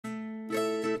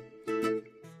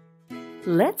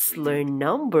Let's learn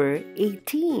number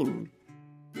 18.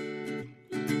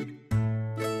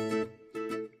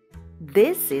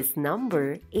 This is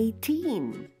number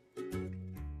 18.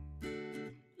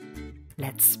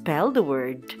 Let's spell the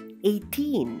word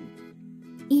 18.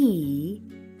 E-I-G-H-T-E-E-N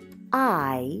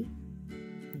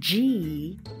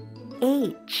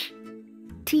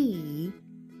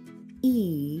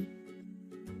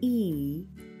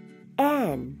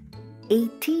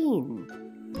 18.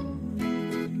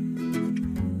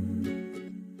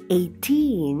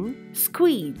 18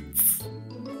 squeeds.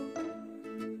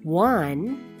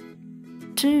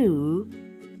 1, 2,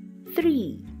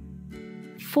 3,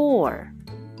 4,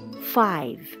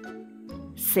 5,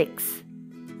 6,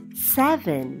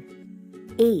 7,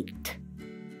 8,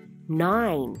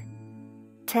 9,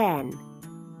 10,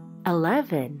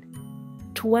 11,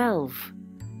 12,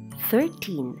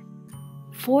 13,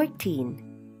 14,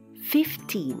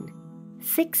 15,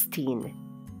 16,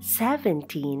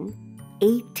 17,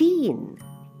 18.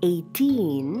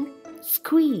 18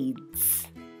 squeeds.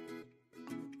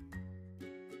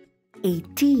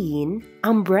 18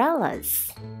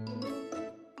 umbrellas.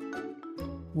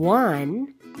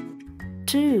 1,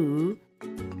 2,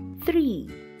 3,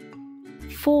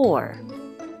 4,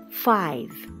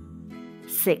 5,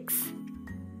 6,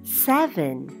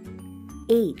 7,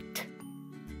 8,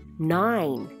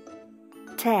 9,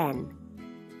 10,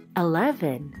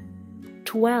 11,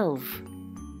 12,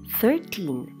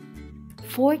 13,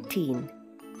 14,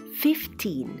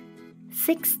 15,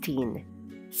 16,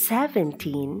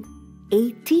 17,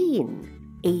 18.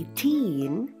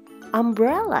 18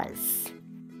 umbrellas.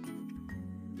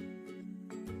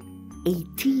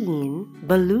 18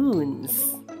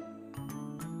 balloons.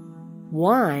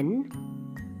 1,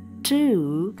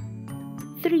 2,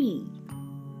 3,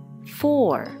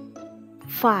 4,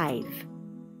 5,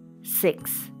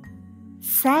 6,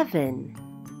 7,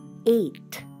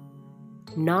 8,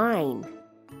 9,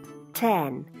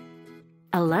 10,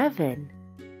 11,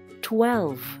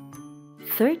 12,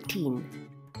 13,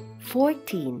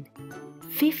 14,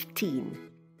 15,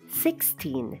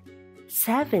 16,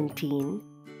 17,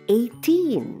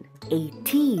 18.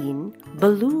 18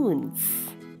 balloons.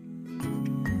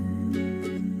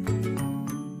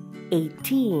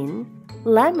 18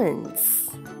 lemons.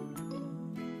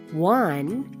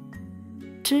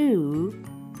 1, 2,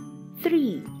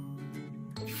 3,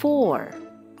 4,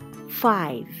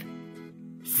 5,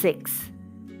 6,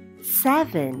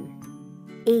 7,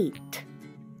 8,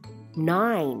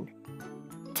 9,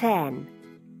 10,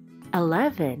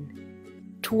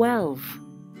 11, 12,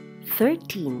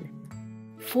 13,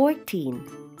 14,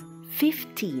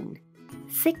 15,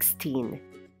 16,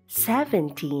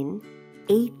 17,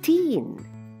 18.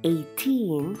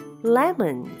 18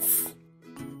 lemons.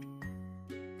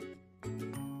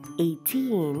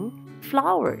 18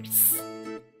 flowers.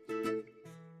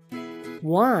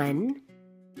 1,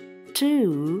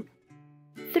 2,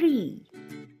 3,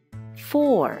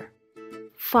 4,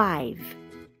 5,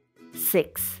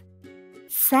 6,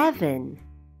 7,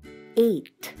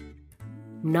 8,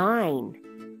 9,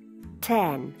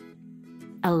 10,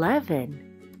 11,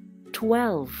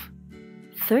 12,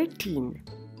 13,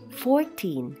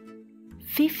 14,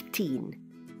 15,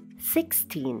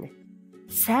 16,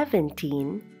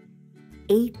 17,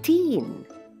 18.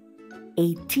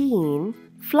 18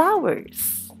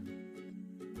 flowers.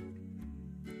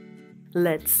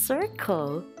 Let's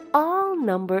circle all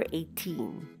number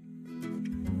 18.